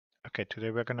Okay,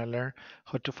 today we're going to learn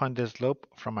how to find the slope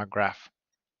from a graph.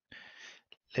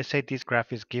 Let's say this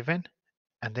graph is given,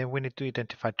 and then we need to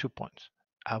identify 2 points.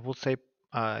 I will say,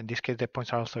 in this case, the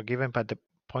points are also given, but the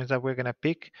points that we're going to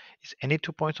pick is any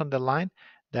 2 points on the line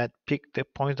that pick the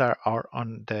points that are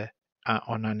on the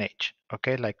on an edge,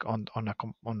 okay, like on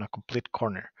a complete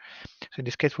corner. So in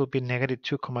this case, will be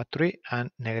 -2, 3 and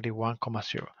 -1,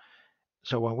 0.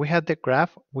 So when we have the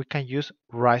graph, we can use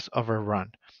rise over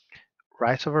run.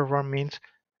 Rise over run means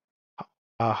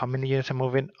how many units I'm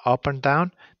moving up and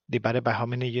down divided by how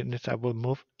many units I will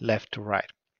move left to right.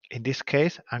 In this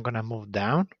case, I'm going to move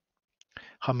down.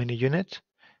 How many units?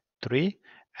 3.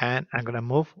 And I'm going to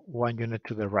move 1 unit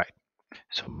to the right.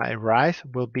 So my rise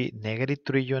will be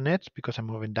 -3 units because I'm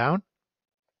moving down.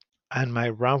 And my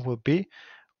run will be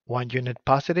 1 unit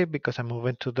positive because I'm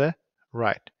moving to the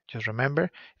right. Just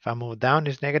remember, if I move down,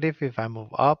 it's negative. If I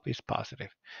move up, it's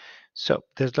positive. So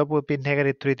the slope will be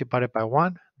 -3 divided by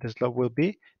 1. The slope will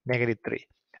be -3.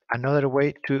 Another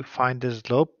way to find the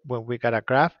slope when we got a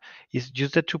graph is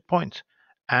use the 2 points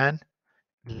and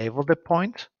label the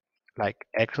points like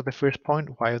x of the first point,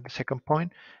 y of the second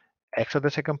point, x of the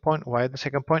second point, y of the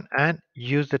second point, and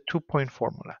use the 2-point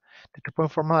formula. The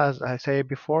 2-point formula, as I said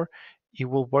before, it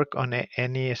will work on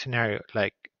any scenario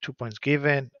like 2 points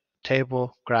given,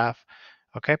 table, graph.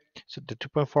 Okay, so the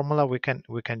 2-point formula we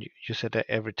can use it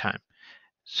every time.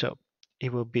 So it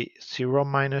will be 0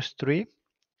 minus 3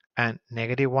 and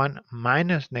 -1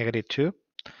 minus -2.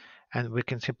 And we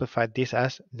can simplify this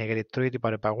as -3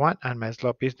 divided by 1, and my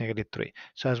slope is -3.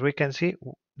 So as we can see,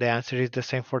 the answer is the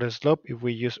same for the slope if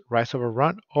we use rise over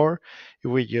run or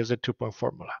if we use the 2-point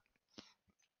formula.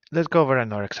 Let's go over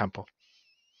another example.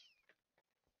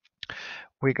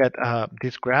 We got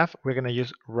this graph. We're going to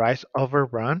use rise over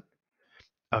run.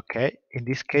 Okay, in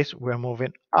this case, we're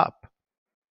moving up.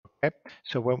 Okay,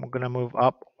 so we're going to move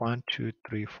up 1, 2,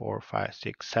 3, 4, 5,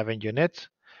 6, 7 units.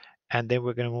 And then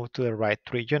we're going to move to the right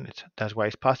 3 units. That's why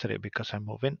it's positive, because I'm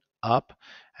moving up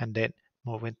and then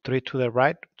moving 3 to the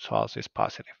right, so also it's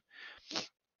positive.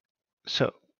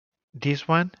 So this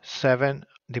one, 7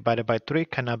 divided by 3,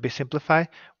 cannot be simplified.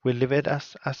 We leave it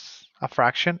as a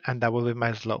fraction, and that will be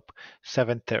my slope,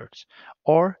 7/3.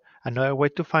 Or another way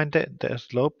to find the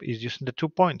slope is using the 2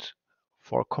 points,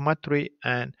 4, 3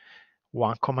 and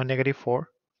 1, -4,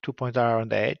 2 points that are on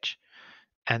the edge,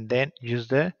 and then use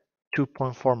the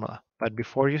 2-point formula. But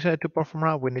before using the 2-point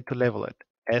formula, we need to label it.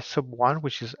 S sub 1,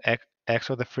 which is x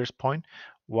of the first point,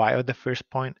 y of the first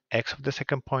point, x of the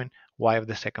second point, y of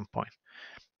the second point.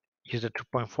 Use the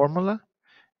 2-point formula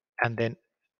and then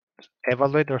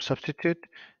evaluate or substitute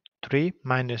 3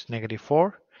 minus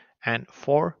 -4 and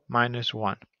 4 minus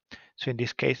 1. So in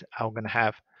this case, I'm going to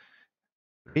have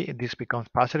 3. This becomes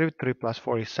positive. 3 plus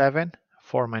 4 is 7.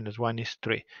 4 minus 1 is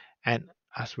 3. And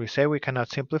as we say, we cannot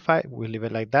simplify. We leave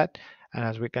it like that. And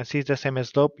as we can see, it's the same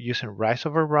slope using rise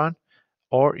over run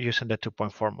or using the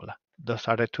 2-point formula. Those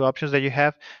are the two options that you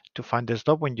have to find the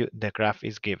slope when the graph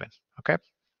is given. Okay.